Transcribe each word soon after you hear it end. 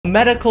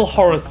Medical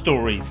horror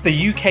stories,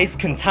 the UK's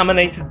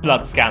contaminated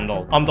blood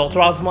scandal. I'm Dr.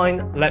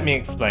 Azmain, let me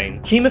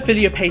explain.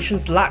 Haemophilia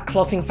patients lack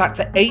clotting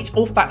factor 8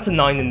 or factor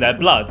 9 in their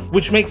blood,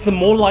 which makes them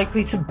more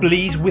likely to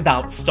bleed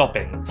without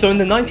stopping. So in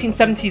the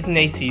 1970s and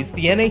 80s,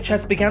 the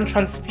NHS began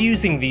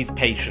transfusing these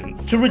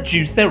patients to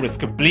reduce their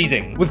risk of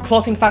bleeding, with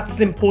clotting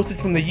factors imported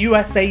from the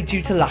USA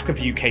due to lack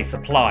of UK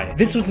supply.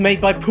 This was made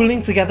by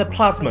pooling together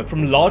plasma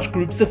from large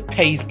groups of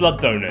paid blood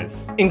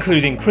donors,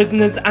 including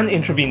prisoners and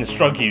intravenous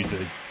drug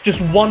users.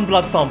 Just one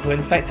blood sample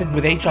infected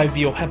with HIV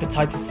or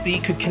hepatitis C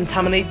could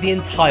contaminate the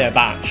entire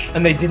batch,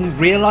 and they didn't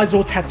realise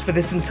or test for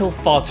this until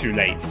far too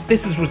late.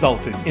 This has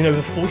resulted in over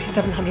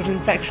 4,700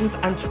 infections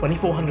and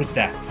 2,400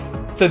 deaths.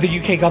 So the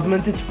UK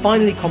government is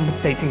finally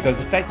compensating those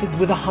affected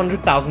with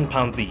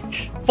 £100,000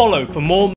 each. Follow for more